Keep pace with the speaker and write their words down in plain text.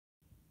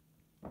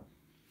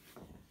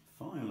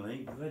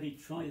finally ready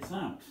to try this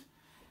out.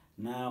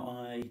 Now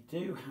I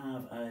do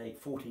have a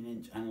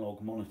 14-inch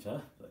analog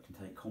monitor that can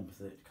take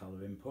composite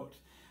colour input,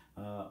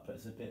 but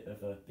it's a bit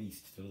of a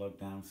beast to lug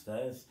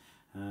downstairs,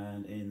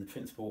 and in the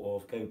principle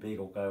of go big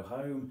or go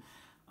home,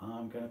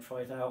 I'm going to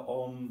try it out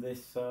on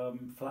this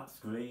flat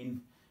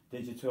screen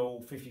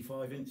digital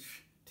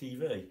 55-inch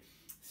TV.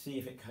 See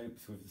if it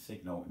copes with the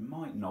signal. It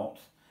might not,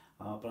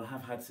 but I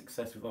have had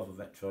success with other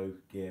retro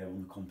gear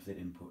on the composite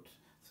input,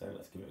 so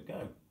let's give it a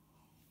go.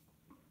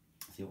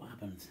 See what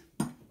happens.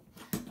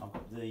 I've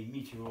got the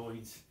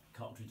Meteoroids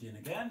cartridge in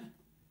again.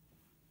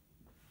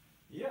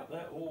 Yeah,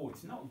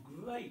 it's not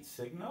a great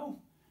signal,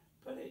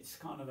 but it's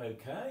kind of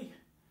okay.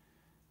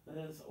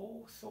 There's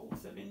all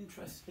sorts of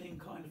interesting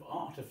kind of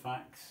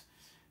artifacts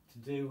to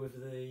do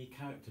with the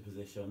character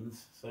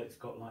positions. So it's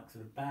got like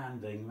sort of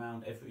banding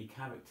around every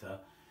character,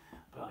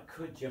 but it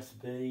could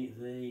just be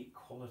the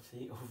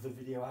quality of the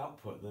video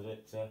output that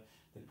it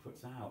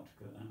puts out.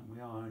 We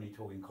are only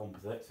talking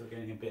composite, so we're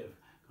getting a bit of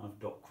kind of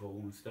dot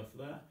crawl and stuff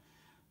there.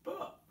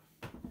 But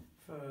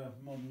for a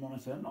modern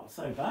monitor, not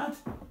so bad.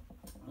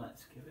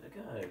 Let's give it a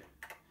go.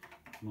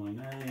 My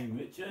name,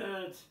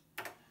 Richard.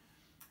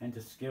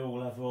 Enter skill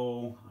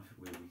level.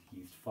 We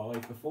used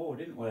 5 before,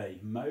 didn't we?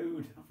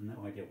 Mode. I've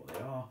no idea what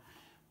they are.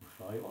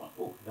 We'll try one.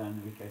 Oh,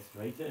 then we go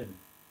straight in.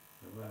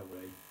 Where are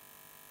we?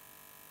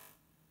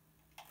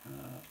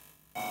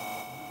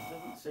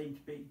 Doesn't seem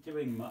to be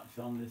doing much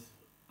on this.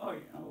 Oh,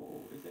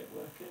 is it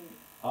working?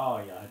 Oh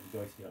yeah, I had the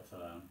joystick upside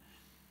down.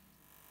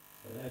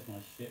 So there's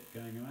my ship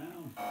going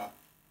around.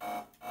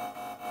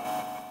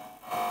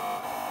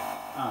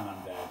 And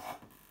I'm dead.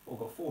 Oh, I've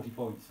got 40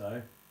 points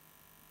though.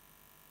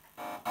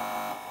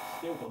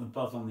 Still got the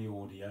buzz on the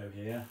audio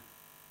here.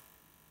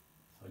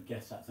 So I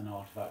guess that's an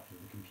artifact of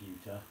the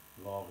computer,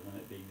 rather than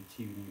it being the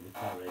tuning of the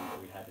terrain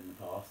that we had in the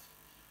past.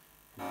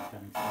 Because it's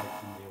coming straight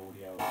from the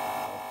audio as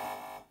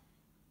well.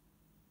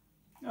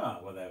 Ah,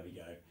 well there we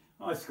go.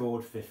 I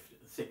scored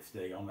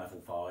 60 on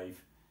level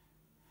 5.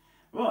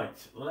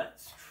 Right,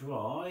 let's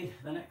try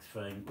the next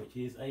thing, which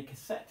is a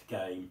cassette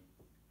game.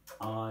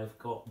 I've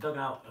got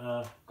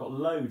got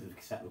loads of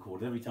cassette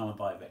recorders. Every time I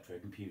buy a retro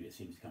computer, it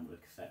seems to come with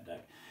a cassette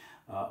deck.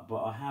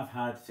 But I have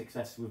had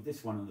success with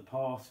this one in the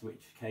past,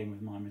 which came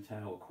with my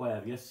Mattel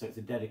Aquarius, so it's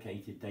a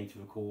dedicated data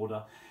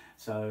recorder.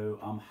 So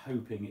I'm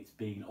hoping it's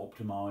being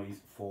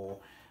optimised for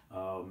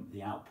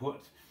the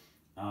output.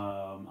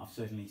 I've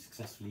certainly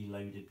successfully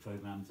loaded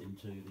programs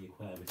into the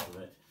Aquarius for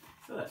it.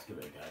 So let's give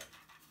it a go.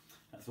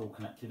 That's all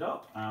connected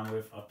up, and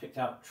I've picked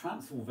out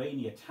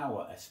Transylvania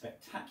Tower, a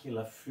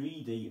spectacular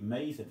 3D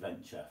maze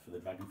adventure for the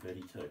Dragon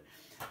 32.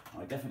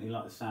 I definitely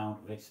like the sound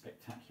of a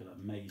spectacular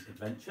maze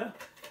adventure.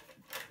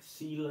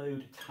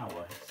 Seaload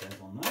Tower, it says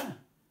on there.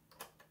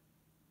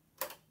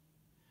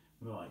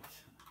 Right.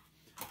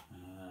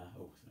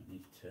 So I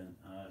need to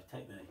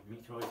take the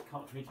Meteoroids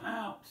cartridge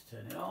out,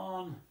 turn it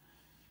on.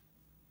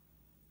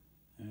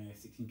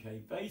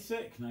 16K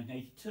basic,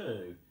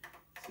 1982.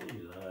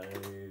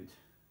 Seaload.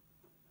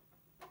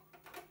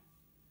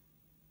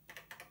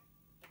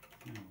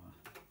 I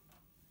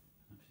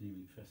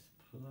presumably press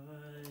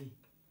play.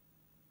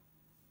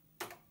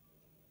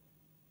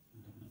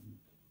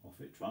 Off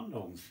it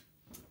trundles.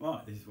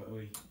 Right, this is where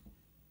we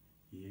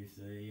use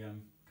the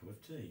cup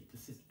of tea.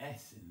 This is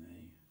S in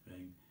the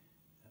thing.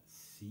 Is that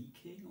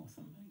seeking or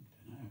something?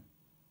 I don't know.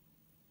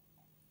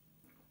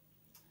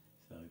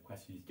 So the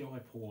question is, do I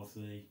pause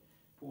the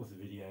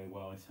video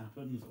while this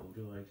happens, or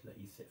do I let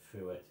you sit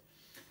through it?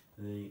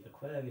 The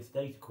Aquarius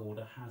data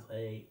recorder has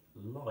a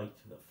light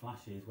that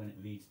flashes when it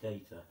reads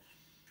data.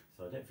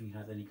 So I don't think it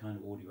has any kind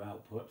of audio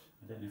output.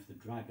 I don't know if the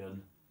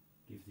Dragon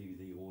gives you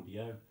the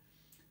audio,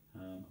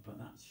 but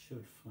that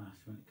should flash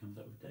when it comes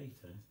up with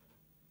data.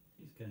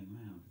 It's going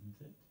round,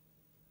 isn't it?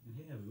 I can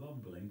hear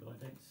rumbling, but I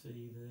don't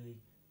see the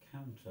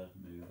counter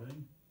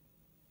moving.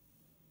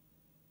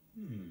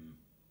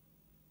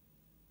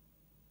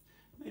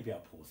 Maybe I'll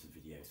pause the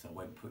video so I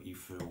won't put you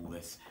through all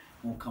this.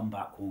 We'll come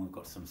back when we've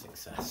got some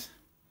success.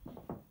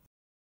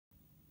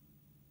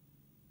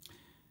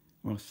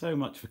 Well, so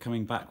much for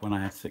coming back when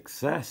I had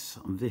success.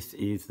 This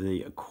is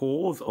the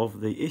cause of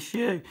the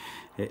issue.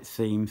 It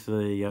seems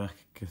the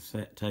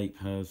cassette tape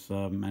has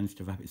managed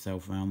to wrap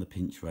itself around the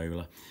pinch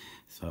roller.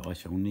 So I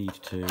shall need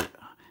to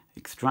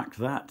extract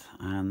that,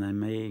 and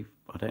then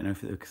I don't know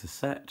if it's a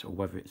cassette or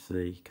whether it's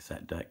the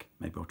cassette deck.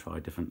 Maybe I'll try a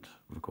different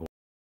record.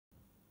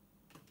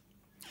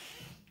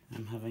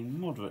 I'm having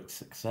moderate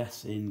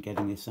success in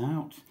getting this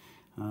out.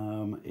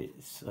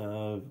 It's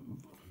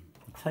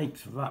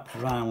tape's wrapped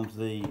around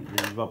the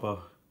rubber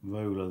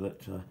roller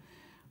that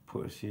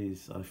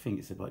pushes, I think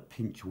it's a like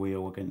pinch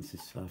wheel against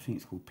this, I think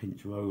it's called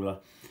pinch roller.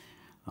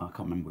 I can't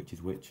remember which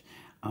is which.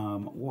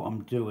 What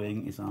I'm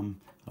doing is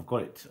I've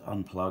got it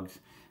unplugged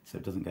so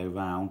it doesn't go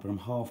round, but I'm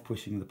half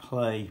pushing the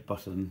play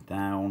button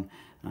down,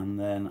 and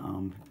then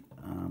I'm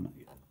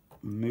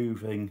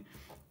moving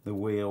the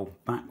wheel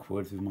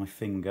backwards with my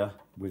finger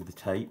with the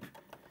tape,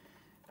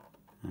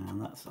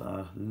 and that's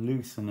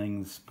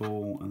loosening the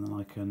spool, and then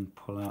I can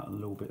pull out a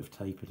little bit of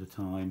tape at a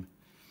time.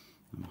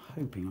 I'm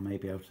hoping I may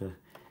be able to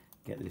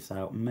get this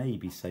out,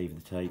 maybe save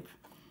the tape.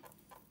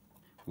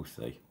 We'll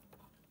see.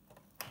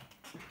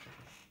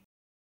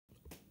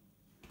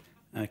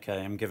 Okay,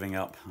 I'm giving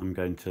up. I'm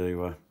going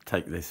to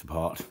take this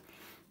apart.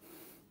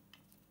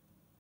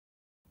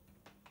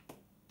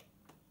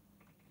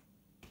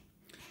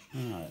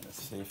 Alright,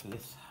 let's see if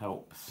this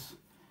helps.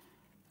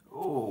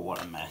 Oh,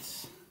 what a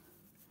mess.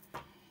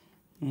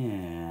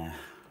 Yeah.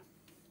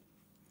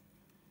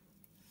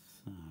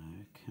 So,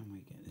 can we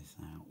get this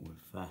out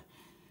with...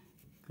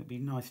 it'd be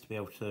nice to be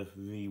able to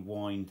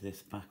rewind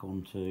this back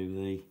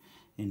into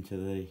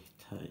the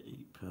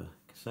tape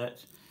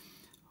cassette.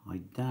 I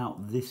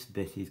doubt this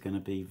bit is going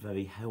to be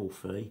very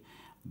healthy,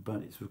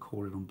 but it's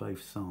recorded on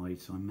both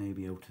sides, so I may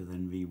be able to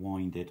then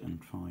rewind it and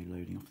try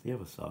loading off the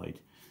other side.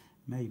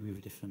 Maybe with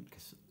a different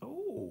cassette.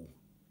 Oh!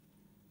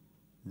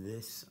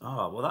 This...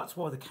 Ah, well that's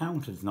why the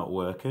counter's not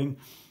working.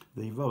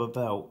 The rubber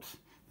belt,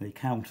 the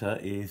counter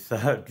is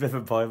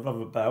driven by a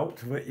rubber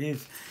belt, which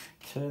is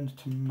turned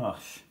to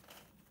mush.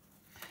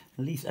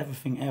 At least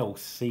everything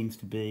else seems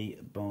to be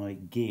by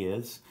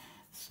gears,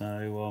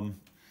 so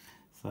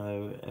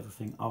so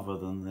everything other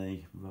than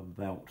the rubber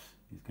belt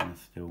is going to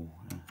still,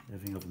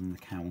 everything other than the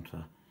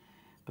counter.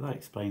 But that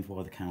explains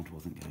why the counter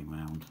wasn't getting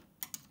round.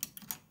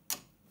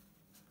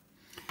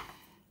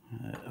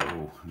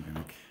 Oh, I'm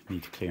going to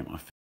need to clean up my...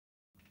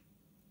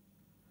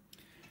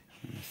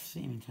 I'm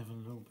seeming to have a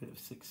little bit of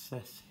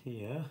success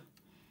here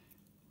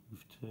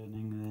with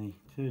turning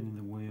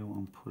the wheel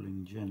and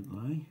pulling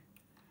gently.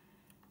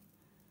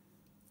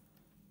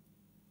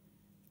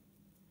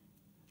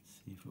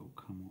 See if it will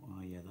come.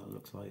 Oh yeah, that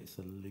looks like it's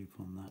a loop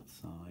on that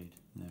side.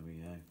 There we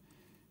go.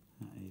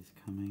 That is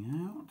coming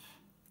out.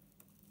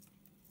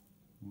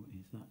 What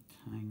is that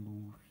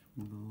tangled?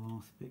 Will the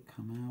last bit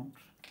come out?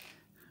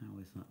 How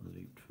is that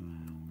looped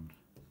round?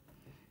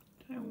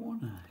 Don't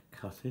want to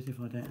cut it if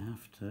I don't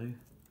have to.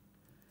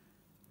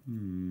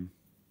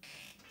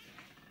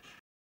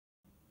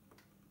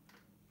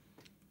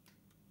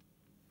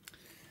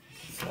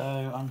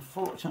 So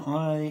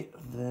unfortunately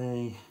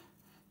the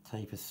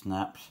tape has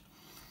snapped.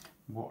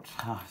 What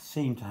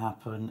seemed to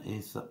happen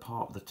is that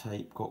part of the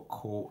tape got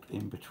caught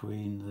in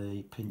between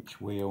the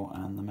pinch wheel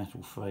and the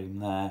metal frame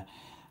there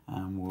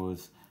and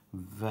was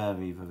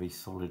very, very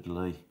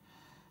solidly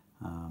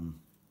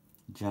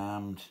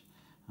jammed,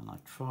 and I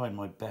tried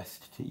my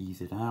best to ease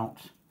it out,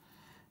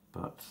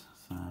 but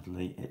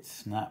sadly it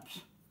snapped.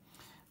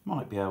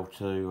 Might be able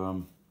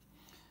to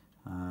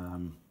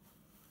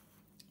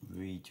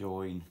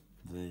rejoin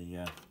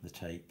the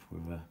tape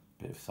with a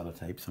bit of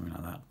sellotape, something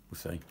like that. We'll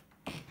see.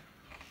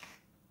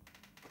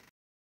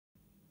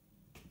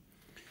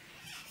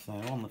 So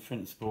on the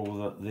principle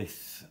that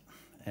this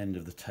end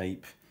of the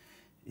tape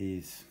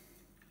is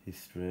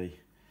history,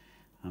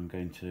 I'm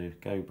going to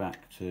go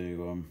back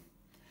to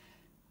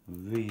a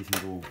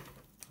reasonable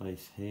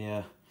place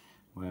here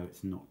where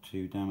it's not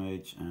too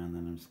damaged, and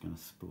then I'm just going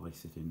to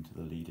splice it into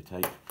the leader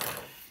tape,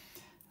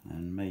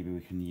 and maybe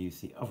we can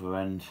use the other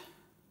end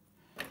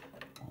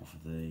of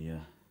the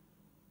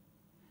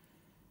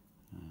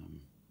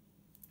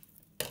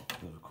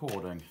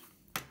recording.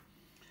 So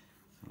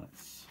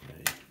let's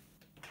see.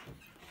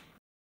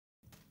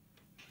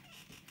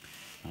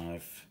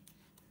 I've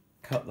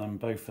cut them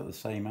both at the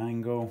same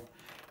angle.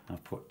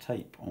 I've put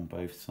tape on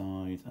both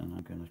sides, and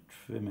I'm going to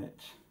trim it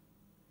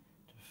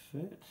to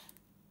fit.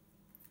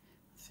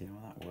 Let's see how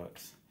that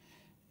works.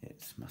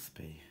 It must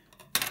be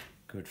a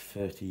good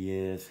 30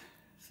 years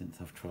since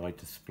I've tried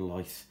to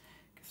splice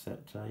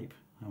cassette tape.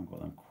 I haven't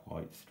got them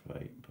quite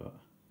straight, but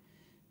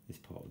this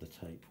part of the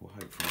tape will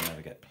hopefully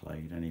never get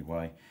played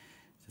anyway.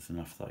 It's just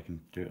enough that I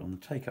can do it on the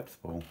take-up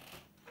spool.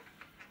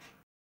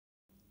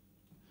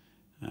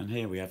 And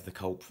here we have the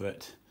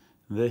culprit,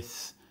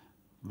 this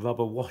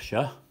rubber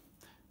washer,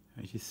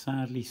 which is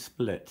sadly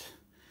split,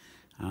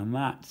 and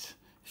that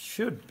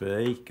should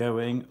be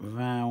going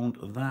round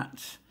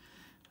that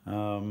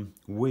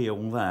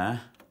wheel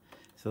there.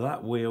 So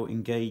that wheel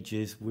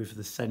engages with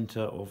the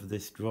centre of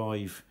this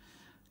drive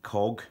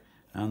cog,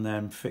 and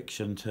then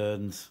friction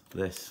turns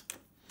this.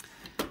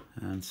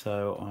 And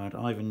so I'd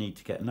either need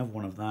to get another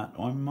one of that,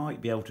 or I might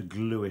be able to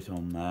glue it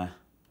on there.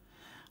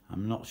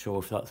 I'm not sure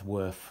if that's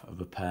worth a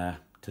repair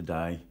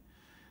today.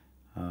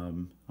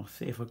 I'll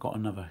see if I've got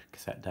another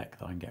cassette deck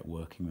that I can get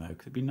working though,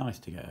 because it'd be nice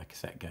to get a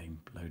cassette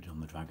game loaded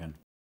on the Dragon.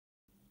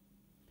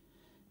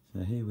 So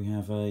here we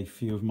have a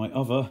few of my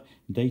other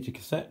data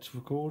cassette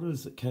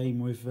recorders that came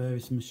with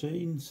various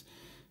machines.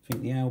 I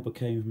think the Alba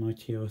came with my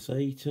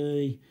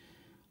TRS-80.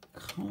 I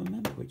can't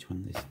remember which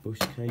one this Bush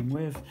came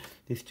with.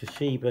 This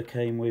Toshiba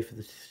came with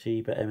the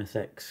Toshiba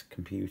MSX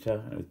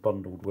computer, and it was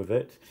bundled with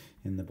it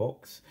in the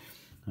box.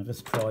 I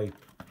just tried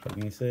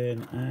plugging this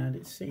in, and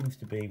it seems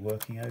to be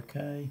working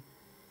okay.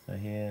 So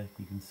here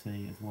you can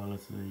see, as well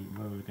as the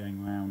roller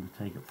going around,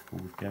 the take-up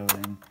spool's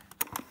going,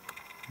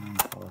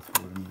 and fast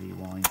forward and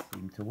rewind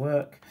seem to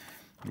work.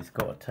 It's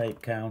got a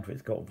tape counter,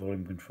 it's got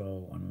volume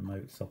control and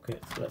remote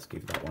socket, so let's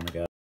give that one a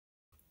go.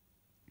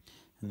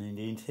 And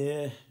indeed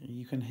here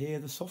you can hear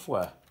the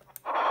software.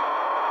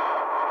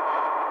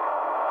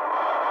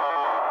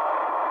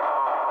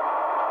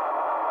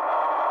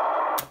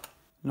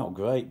 Not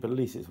great, but at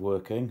least it's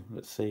working.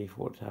 Let's see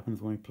what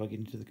happens when we plug it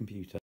into the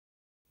computer.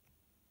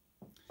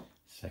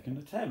 Second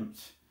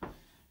attempt.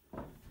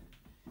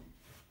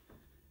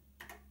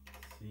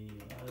 See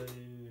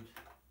load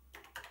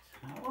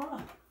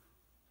tower.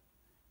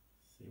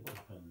 See what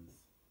happens.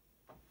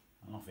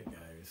 And off it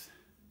goes.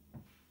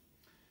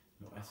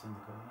 Got S in the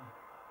corner.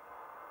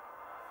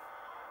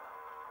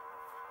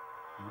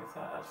 And is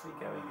that actually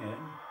going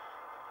in?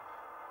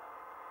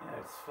 Yeah,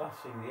 it's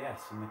flashing the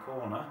S in the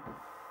corner.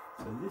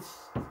 So this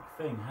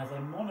thing has a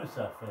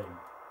monitor thing.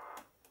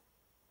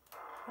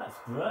 That's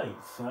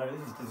great. So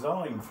this is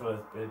designed for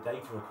a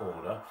data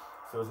recorder.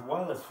 So as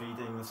well as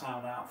feeding the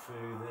sound out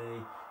through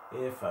the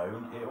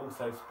earphone, it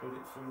also put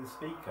it through the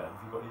speaker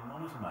if you've got it in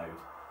monitor mode.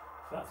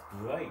 So that's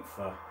great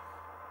for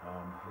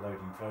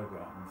loading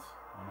programs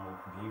on old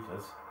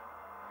computers.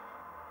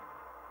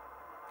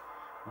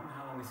 I wonder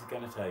how long this is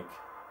going to take.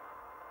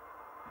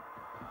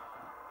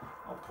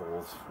 I'll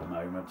pause for a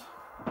moment.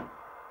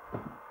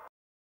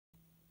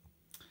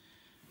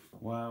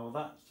 Well,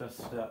 that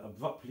just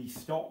abruptly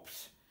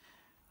stopped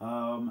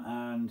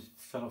and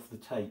shut off the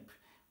tape,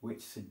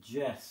 which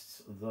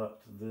suggests that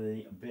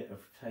the bit of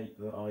tape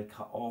that I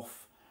cut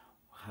off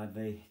had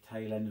the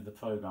tail end of the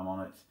program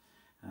on it,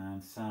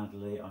 and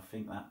sadly I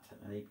think that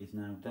tape is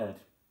now dead.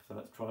 So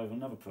let's try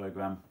another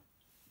program.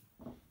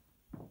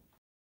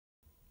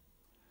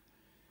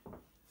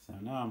 So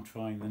now I'm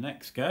trying the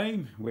next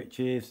game, which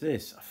is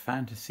this,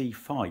 Fantasy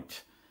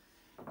Fight.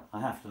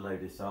 I have to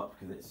load this up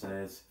because it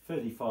says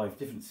 35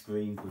 different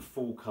screens with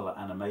full colour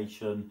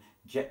animation,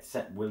 Jet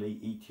Set Willy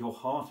Eat Your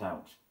Heart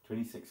Out,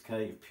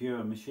 26k of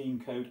pure machine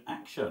code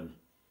action,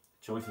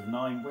 choice of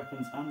 9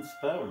 weapons and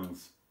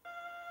spells.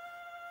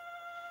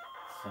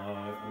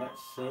 So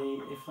let's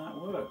see if that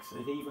works.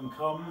 It even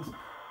comes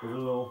with a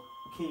little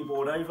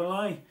keyboard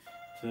overlay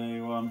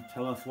to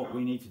tell us what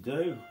we need to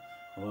do,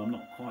 although I'm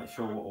not quite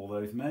sure what all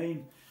those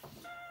mean.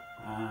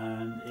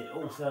 And it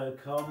also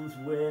comes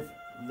with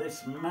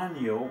this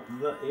manual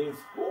that is,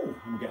 oh,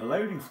 and we get a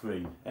loading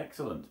screen,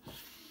 excellent.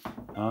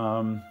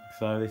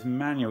 So this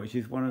manual, which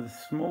is one of the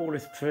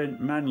smallest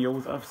print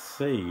manuals I've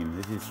seen.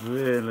 This is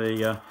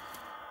really,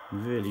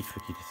 really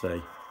tricky to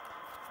see.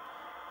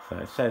 So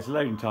it says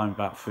loading time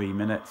about 3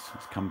 minutes.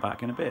 Let's come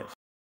back in a bit.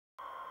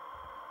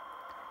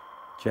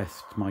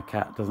 Just, my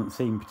cat doesn't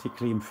seem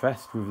particularly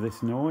impressed with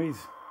this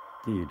noise.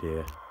 Dear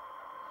dear.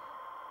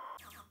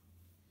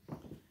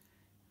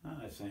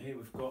 So here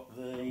we've got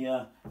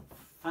the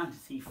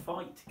Fantasy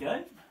Fight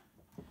game.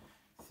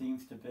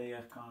 Seems to be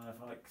a kind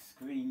of like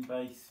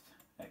screen-based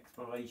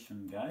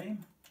exploration game.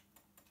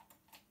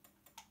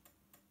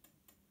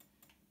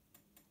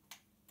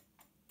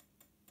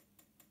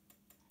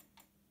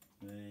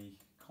 The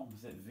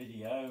composite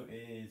video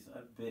is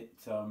a bit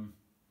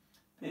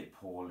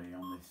poorly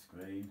on this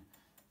screen,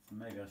 so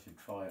maybe I should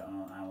try it on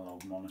an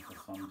analog monitor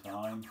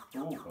sometime.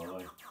 Oh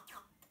golly.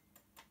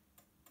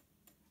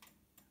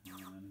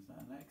 And is that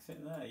an exit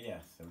there?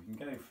 Yes, so we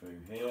can go through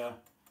here.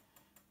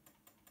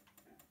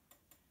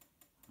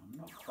 I'm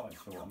not quite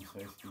sure what I'm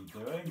supposed to be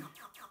doing.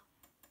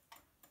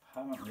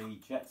 Apparently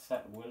Jet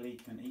Set Willy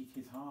can eat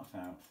his heart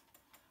out.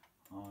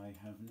 I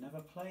have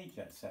never played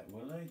Jet Set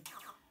Willy.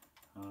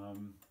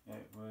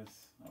 That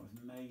was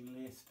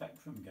mainly a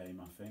Spectrum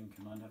game, I think,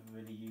 and I never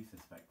really used the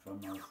Spectrum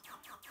as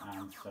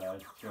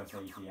Amstrad,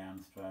 QS80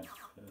 Amstrad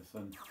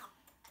person.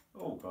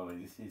 Oh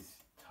golly, this is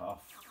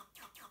tough.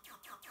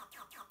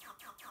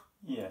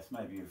 Yes,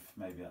 maybe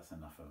that's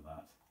enough of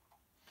that.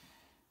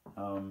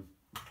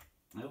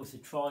 I also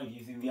tried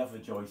using the other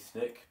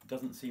joystick. It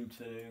doesn't seem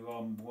to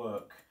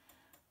work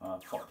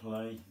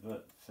properly.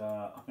 That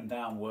up and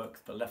down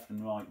works, but left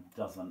and right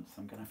doesn't. So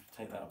I'm going to have to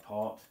take that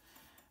apart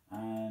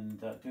and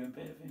do a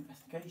bit of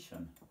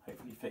investigation.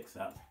 Hopefully fix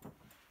that.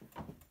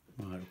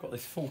 Right, I've got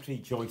this faulty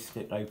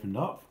joystick opened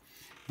up.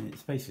 And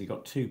it's basically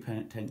got 2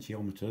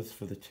 potentiometers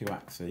for the 2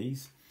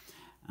 axes.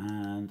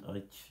 And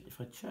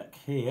if I check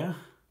here,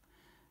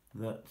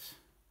 that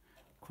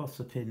across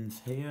the pins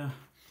here,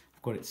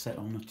 I've got it set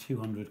on a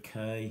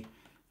 200k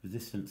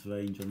resistance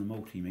range on the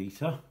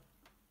multimeter,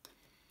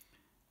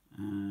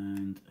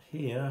 and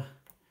here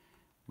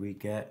we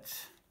get,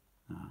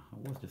 I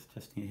was just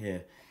testing it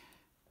here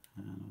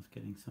and I was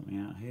getting something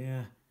out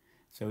here,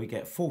 so we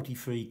get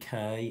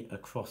 43k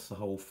across the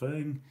whole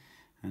thing,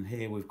 and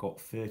here we've got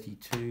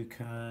 32k,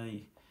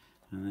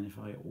 and then if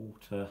I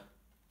alter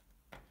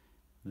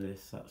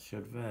this, that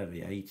should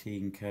vary.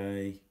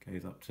 18k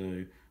goes up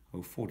to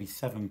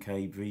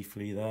 47k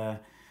briefly there,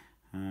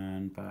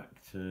 and back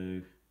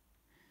to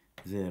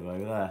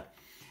 0 there.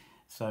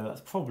 So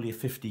that's probably a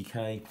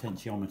 50k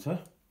potentiometer.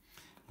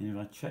 And if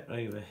I check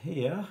over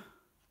here,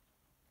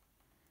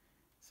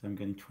 so I'm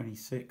getting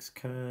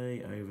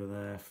 26k, over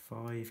there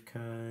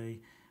 5k,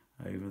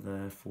 over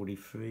there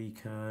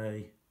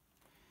 43k,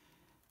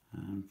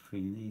 and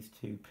between these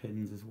 2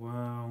 pins as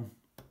well,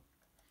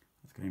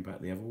 that's going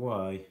back the other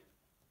way.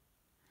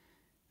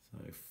 So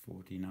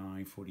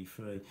 49,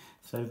 43.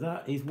 So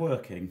that is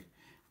working,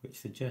 which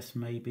suggests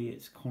maybe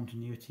it's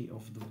continuity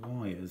of the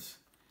wires.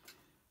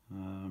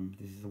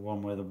 This is the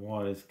one where the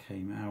wires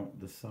came out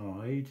the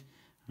side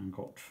and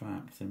got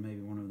trapped, so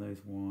maybe one of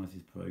those wires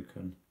is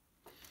broken.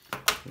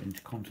 Put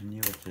into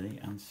continuity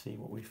and see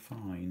what we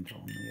find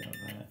on the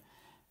other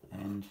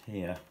end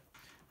here.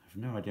 I have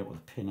no idea what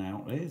the pin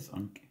out is.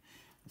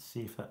 Let's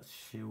see if that's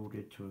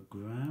shielded to a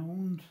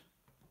ground.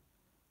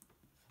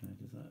 So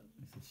is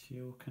the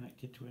shield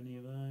connected to any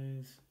of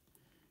those?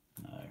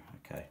 No.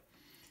 Okay,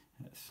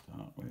 let's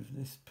start with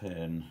this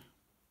pin.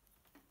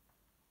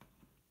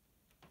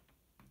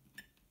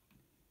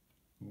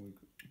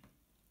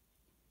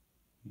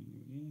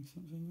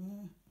 Something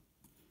there?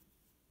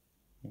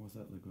 Or was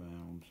that the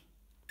ground?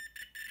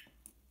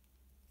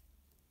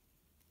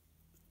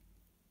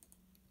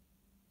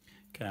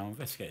 Okay, I'll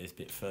investigate this a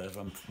bit further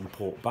and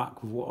report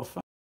back with what I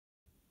found.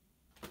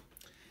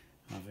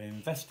 I've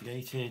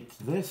investigated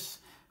this.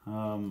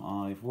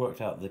 I've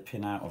worked out the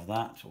pin out of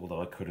that,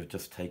 although I could have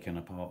just taken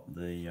apart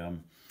the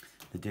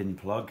DIN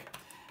plug.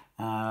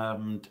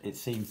 And it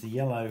seems the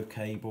yellow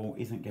cable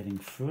isn't getting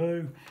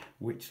through,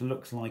 which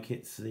looks like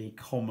it's the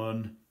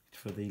common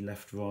for the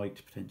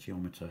left-right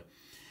potentiometer.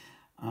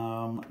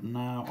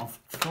 Now I've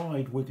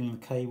tried wiggling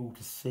the cable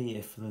to see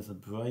if there's a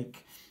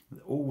break.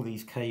 All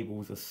these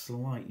cables are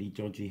slightly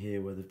dodgy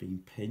here where they've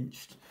been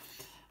pinched.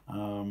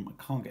 I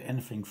can't get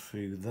anything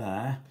through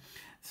there.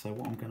 So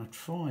what I'm going to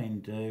try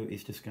and do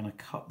is just going to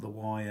cut the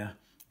wire,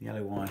 the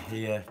yellow wire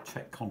here,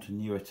 check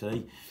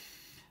continuity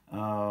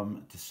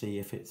to see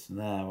if it's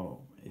there, or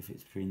if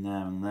it's between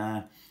there and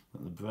there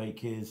that the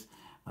break is.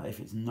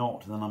 If it's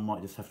not, then I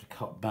might just have to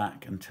cut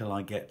back until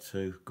I get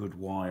to good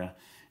wire.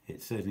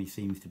 It certainly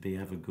seems to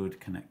have a good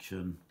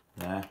connection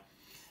there.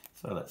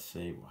 So let's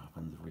see what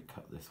happens if we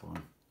cut this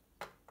one.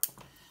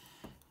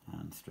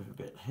 And strip a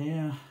bit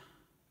here.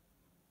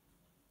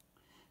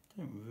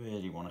 Don't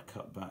really want to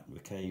cut back the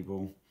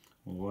cable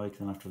all the way, because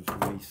then I have to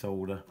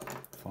resolder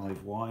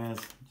 5 wires.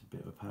 It's a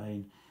bit of a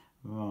pain.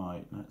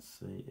 Right, let's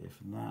see if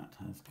that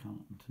has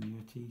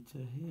continuity to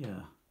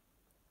here.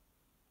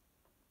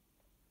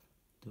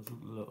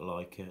 Doesn't look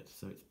like it,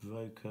 so it's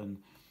broken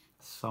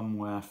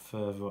somewhere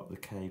further up the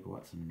cable.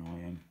 That's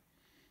annoying.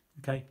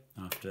 Okay,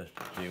 I have to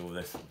deal with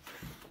this.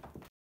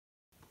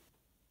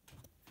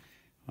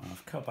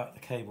 I've cut back the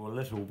cable a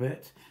little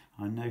bit.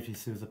 I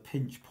noticed there was a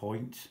pinch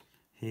point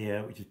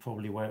here, which is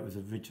probably where it was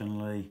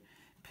originally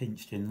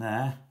pinched in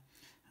there.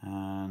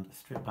 And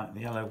strip back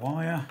the yellow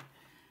wire,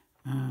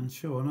 and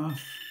sure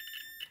enough,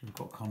 we've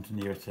got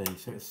continuity.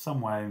 So it's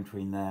somewhere in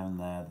between there and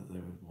there that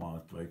the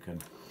wire's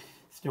broken.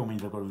 Still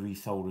means I've got to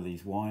resolder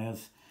these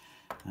wires,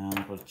 and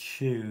I've got to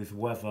choose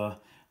whether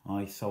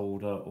I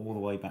solder all the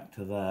way back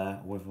to there,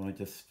 or whether I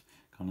just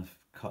kind of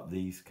cut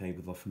these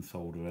cables off and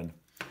solder in.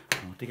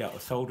 I'll dig out the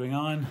soldering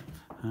iron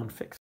and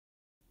fix it.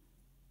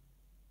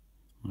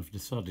 I've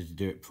decided to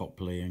do it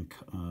properly and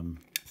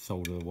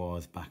solder the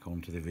wires back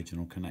onto the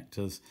original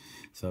connectors.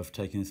 So I've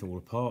taken this all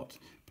apart,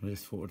 but I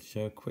just thought I'd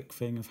show a quick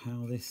thing of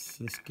how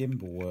this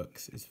gimbal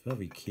works. It's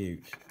very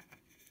cute.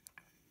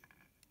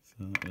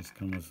 So that just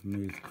kind of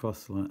moves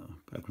across like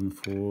back and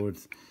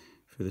forwards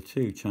through the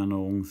 2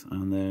 channels,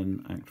 and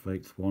then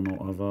activates one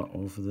or other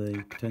of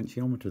the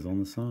potentiometers on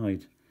the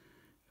side.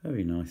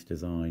 Very nice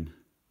design.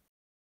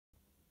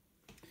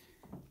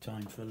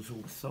 Time for a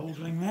little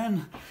soldering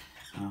then.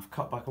 I've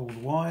cut back all the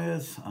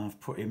wires, I've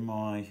put in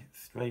my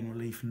strain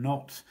relief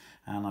knot,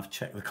 and I've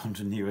checked the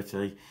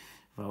continuity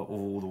of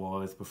all the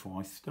wires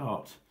before I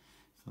start.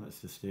 So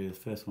let's just do the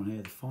first one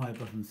here. The fire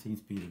button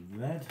seems to be the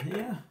red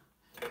here.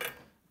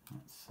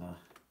 Let's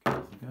give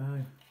it a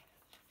go.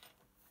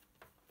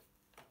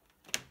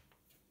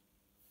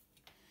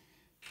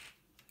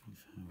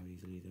 See how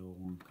easily the old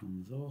one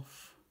comes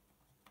off.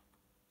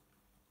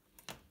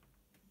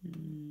 There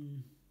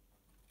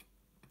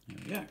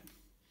we go.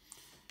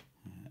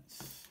 Let's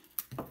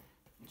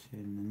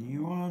tin the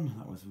new one.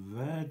 That was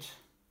red.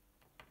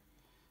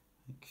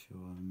 Make sure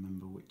I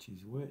remember which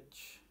is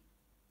which.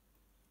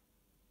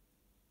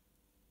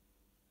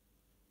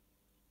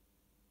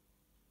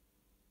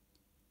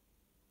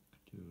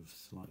 Could do with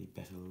slightly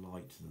better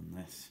light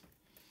than this.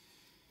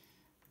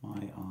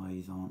 My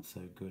eyes aren't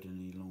so good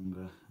any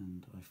longer,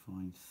 and I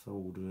find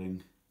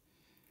soldering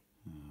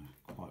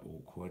quite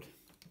awkward.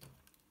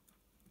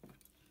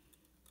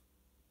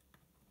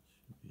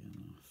 Should be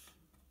enough.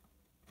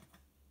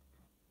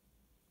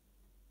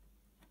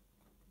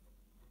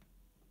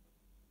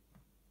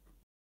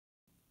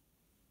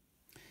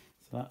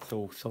 So that's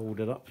all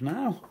soldered up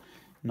now.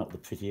 Not the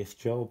prettiest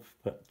job,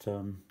 but it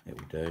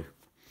will do.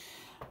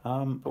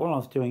 But while I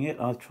was doing it,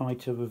 I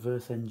tried to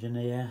reverse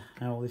engineer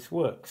how this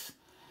works.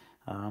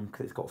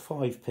 Because it's got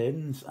 5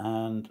 pins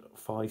and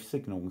 5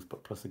 signals,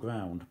 but plus a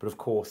ground. But of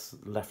course,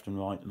 left and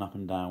right and up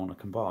and down are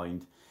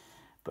combined.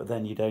 But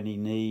then you'd only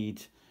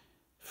need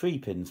 3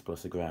 pins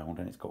plus a ground,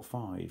 and it's got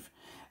 5.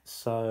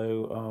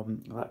 So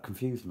that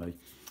confused me.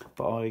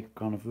 But I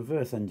kind of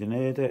reverse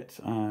engineered it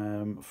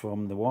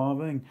from the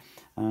wiring.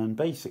 And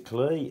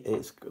basically,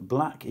 it's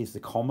black is the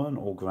common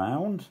or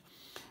ground,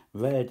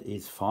 red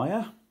is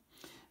fire.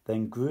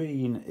 Then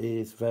green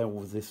is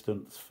variable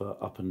resistance for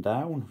up and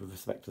down with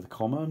respect to the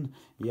common.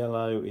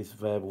 Yellow is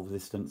variable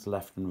resistance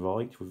left and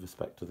right with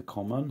respect to the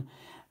common.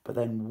 But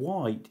then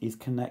white is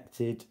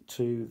connected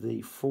to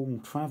the full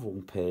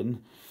travel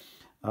pin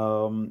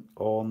on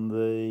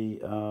the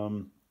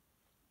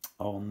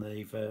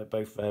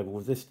both variable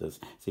resistors.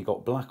 So you've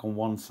got black on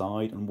one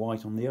side and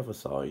white on the other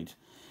side.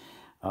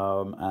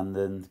 And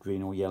then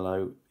green or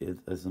yellow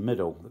is the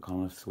middle that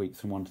kind of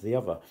sweeps from one to the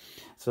other.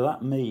 So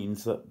that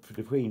means that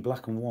between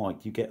black and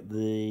white you get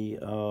the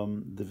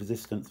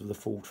resistance of the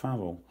full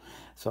travel.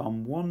 So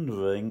I'm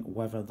wondering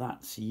whether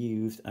that's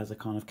used as a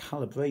kind of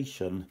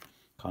calibration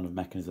kind of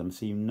mechanism.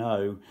 So you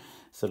know,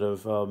 sort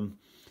of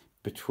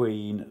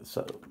between,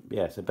 so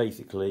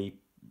basically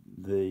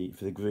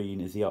for the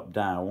green is the up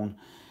down.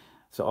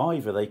 So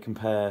either they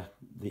compare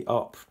the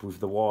up with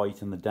the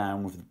white and the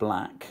down with the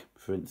black,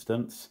 for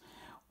instance,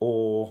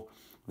 or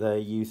they're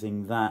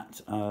using that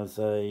as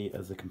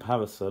a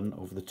comparison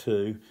of the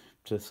two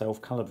to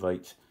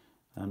self-calibrate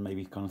and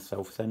maybe kind of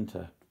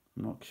self-center.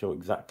 I'm not sure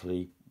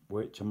exactly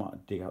which. I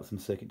might dig out some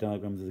circuit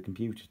diagrams of the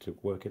computer to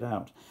work it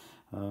out.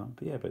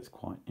 But it's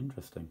quite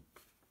interesting.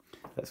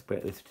 Let's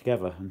get this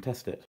together and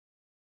test it.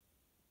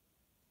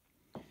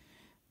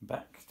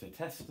 Back to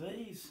test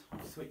these.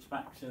 I'll switch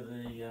back to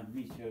the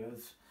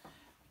Meteors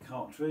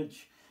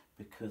cartridge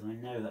because I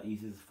know that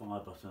uses the fire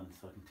button,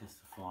 so I can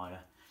test the fire.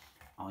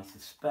 I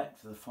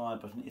suspect the fire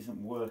button isn't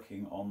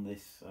working on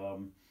this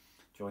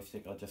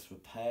joystick I just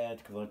repaired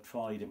because I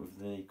tried it with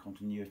the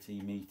continuity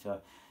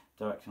meter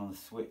directly on the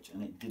switch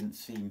and it didn't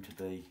seem to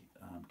be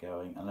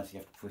going unless you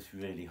have to push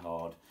really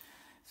hard.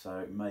 So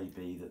it may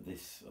be that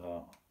this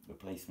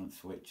replacement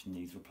switch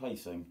needs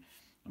replacing.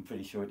 I'm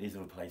pretty sure it is a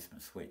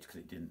replacement switch because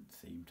it didn't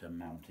seem to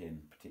mount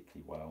in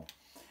particularly well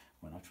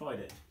when I tried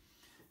it.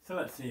 So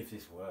let's see if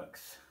this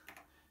works.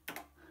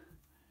 Let's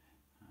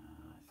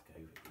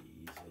go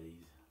for easy.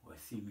 We're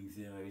assuming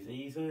 0 is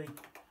easy.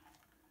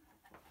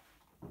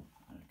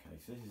 Okay,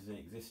 so this is the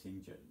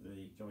existing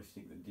the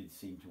joystick that did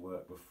seem to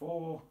work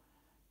before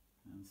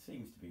and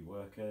seems to be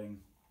working.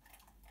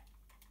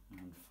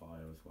 And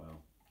fire as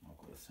well. I've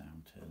got the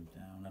sound turned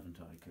down, haven't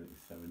I? Because it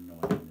was so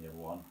annoying in the other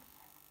one.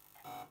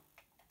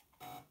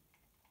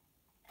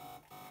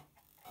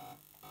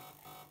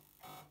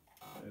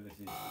 So this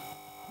is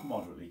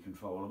moderately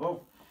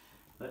controllable.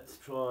 Let's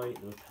try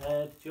the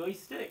repaired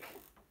joystick.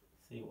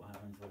 See what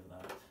happens with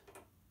that.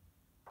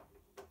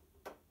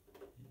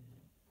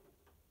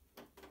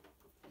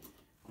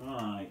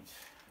 Right.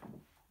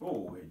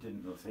 Oh, it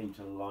didn't seem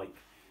to like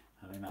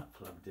having that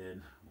plugged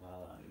in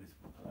while I was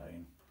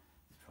playing.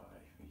 Let's try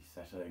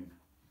resetting.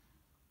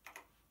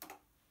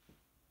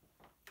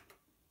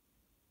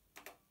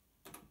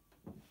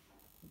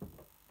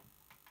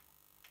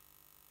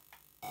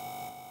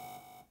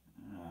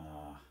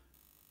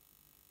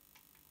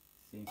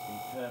 Seems to be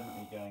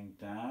permanently going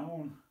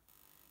down.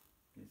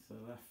 It's the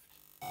left.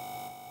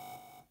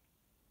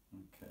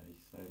 Okay,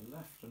 so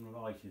left and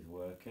right is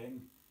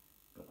working,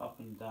 but up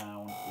and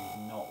down is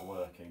not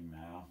working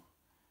now.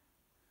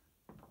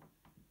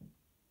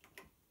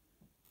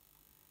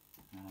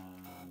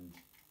 And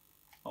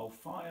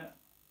fire.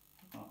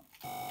 Oh,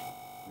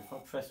 if I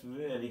press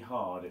really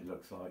hard, it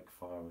looks like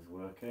fire was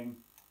working.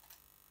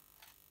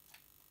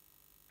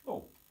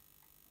 Oh,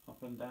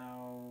 up and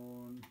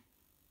down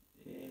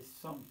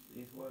is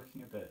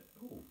working a bit.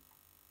 Oh,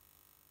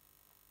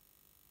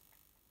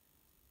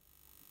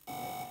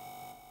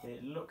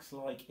 it looks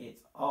like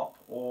it's up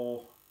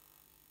or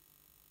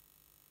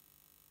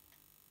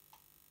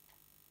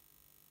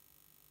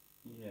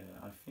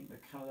I think the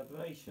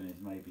calibration is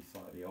maybe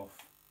slightly off.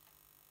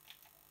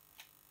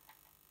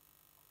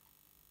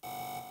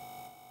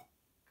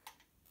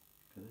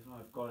 Because if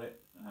I've got it,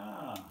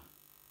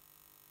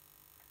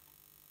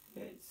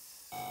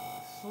 it's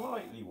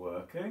slightly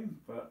working,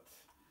 but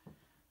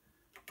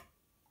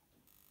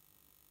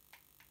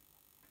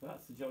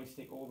that's the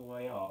joystick all the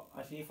way up.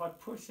 Actually, if I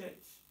push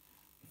it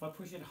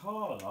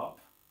hard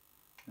up,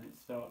 then it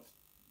starts.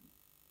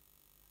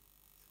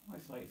 It's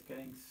almost like it's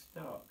getting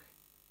stuck.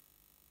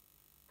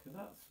 Because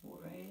that's what,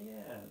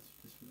 it's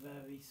just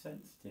very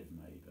sensitive,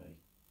 maybe.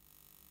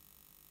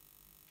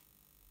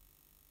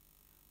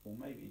 Or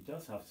maybe it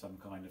does have some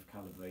kind of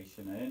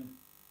calibration in,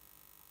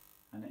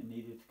 and it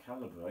needed to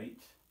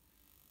calibrate.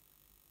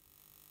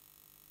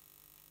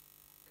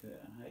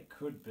 It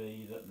could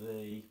be that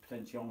the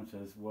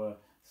potentiometers were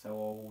so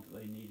old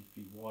they needed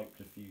to be wiped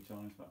a few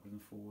times backwards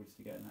and forwards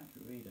to get an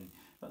accurate reading.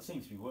 That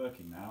seems to be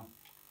working now,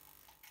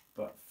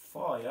 but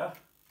fire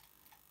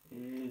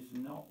is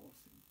not,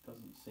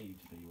 doesn't seem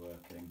to be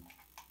working,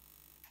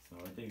 so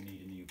I do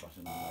need a new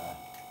button on there.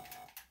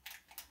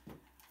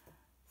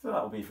 So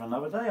that will be for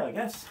another day, I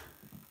guess.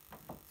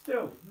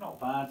 Still not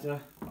bad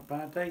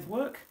day's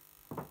work.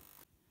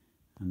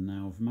 And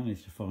now I've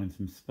managed to find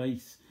some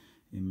space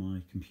in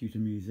my computer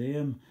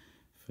museum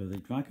for the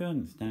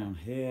Dragon. It's down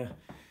here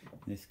in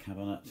this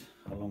cabinet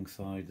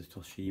alongside the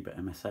Toshiba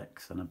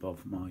MSX and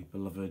above my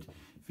beloved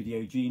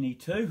Video Genie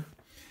 2.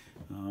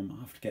 I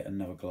have to get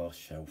another glass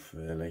shelf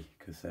really,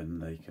 because then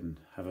they can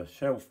have a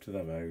shelf to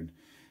their own.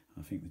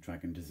 I think the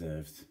dragon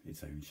deserves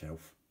its own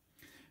shelf.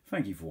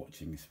 Thank you for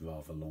watching this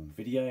rather long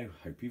video.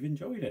 Hope you've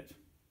enjoyed it.